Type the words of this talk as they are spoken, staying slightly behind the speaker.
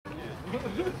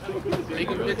Make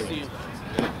him pitch to you.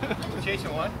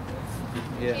 Chasing one?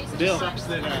 Yeah. Bill. It sucks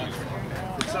that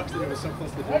it was so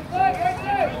close to do.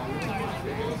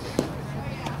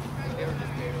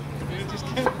 It just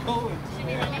kept going.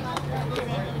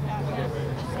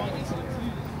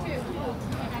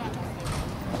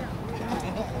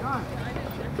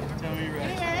 Tell me you're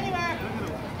ready. Anywhere.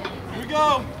 Here we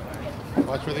go.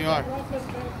 Watch where they are.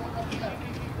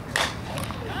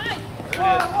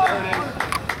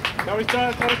 Now we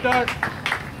start.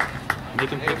 Make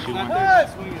him pitch you one.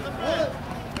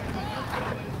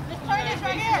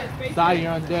 Side,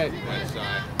 you're on deck. Right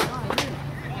side.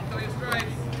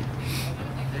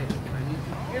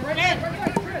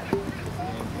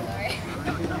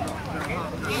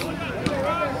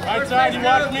 Right side, you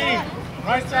watch me.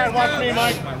 Right side, watch me,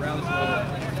 Mike.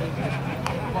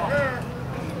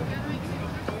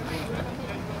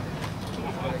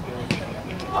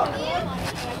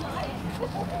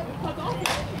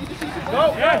 Go,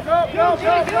 yeah, go.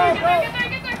 Get there.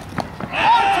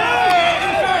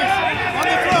 On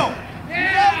the throw.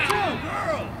 Yeah.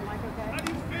 Girl, how do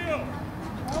you feel?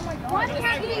 Why do you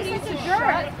have to be such a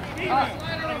jerk?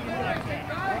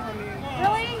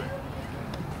 Really?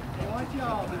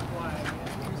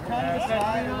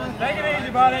 Take it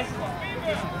easy, buddy.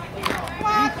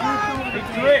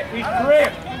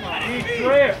 He's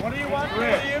tripped. What do you want?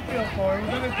 What do you feel for? It was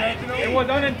unintentional. It was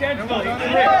unintentional. He's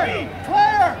tripped.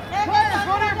 Claire,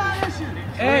 go to your position.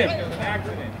 Hey.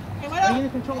 Accident.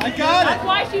 I got it. That's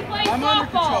why she plays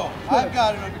softball. I've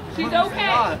got it under control. She's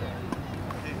okay.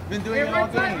 Been doing it all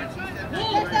day.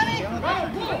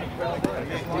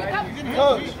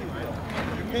 Coach,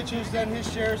 your pitcher's done his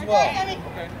share as well.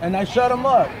 And I shut him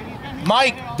up.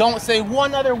 Mike, don't say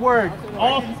one other word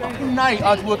all fucking night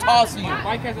or we'll toss you.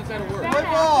 Mike hasn't said a word. Good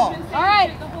ball. All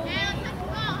right.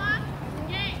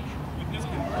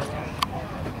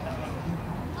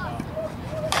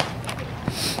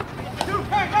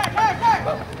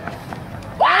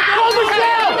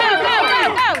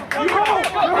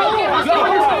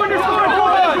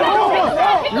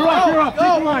 You're up.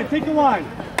 Take the line.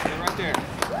 Right there. It's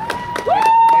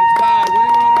tied.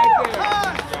 Winning run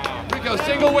right there. Rico,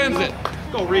 single wins it.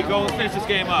 Go, Rico. Let's finish this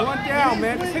game up. One down,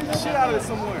 man. Just take the shit out of it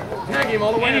somewhere. Tag him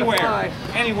all the way. Anywhere.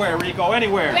 Anywhere, Rico.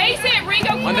 Anywhere. Base it, Rico.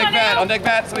 Come On deck bat. On deck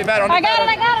bat. Somebody bat on deck bat.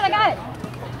 I got it.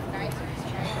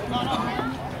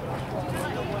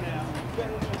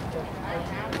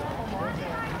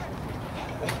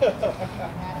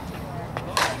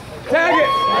 Tag it.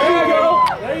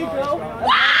 There you go.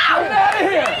 Wow! Get out of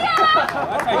here.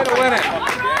 Way to win it. All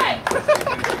right.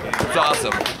 It's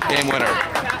awesome. Game winner.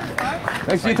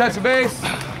 Make sure you touch the base.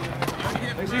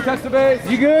 Make sure you touch the base.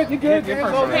 You good? You good? I don't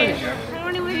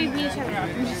want to beat each other up.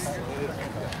 I'm just...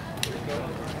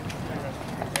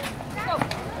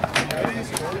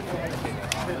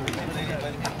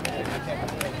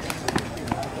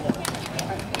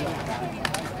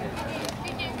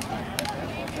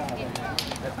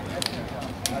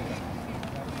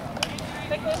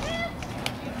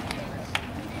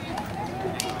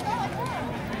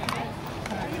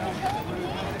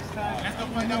 Let's go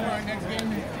find out where our next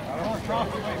game is. I don't want to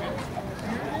trophy, baby.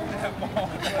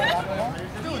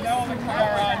 Dude, now I'm in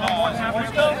we're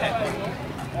still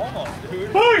almost,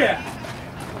 dude. Booyah!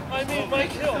 I mean,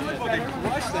 Mike Hill. Fucking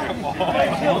crushed that ball.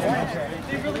 Mike Hill.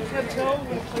 They really can't tell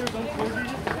when a player's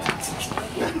uncoordinated.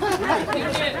 You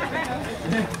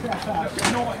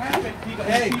know what happened?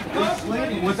 Hey,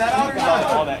 was that out or not?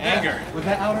 All the anger. Was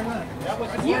that out or not?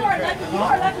 You are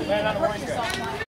lucky.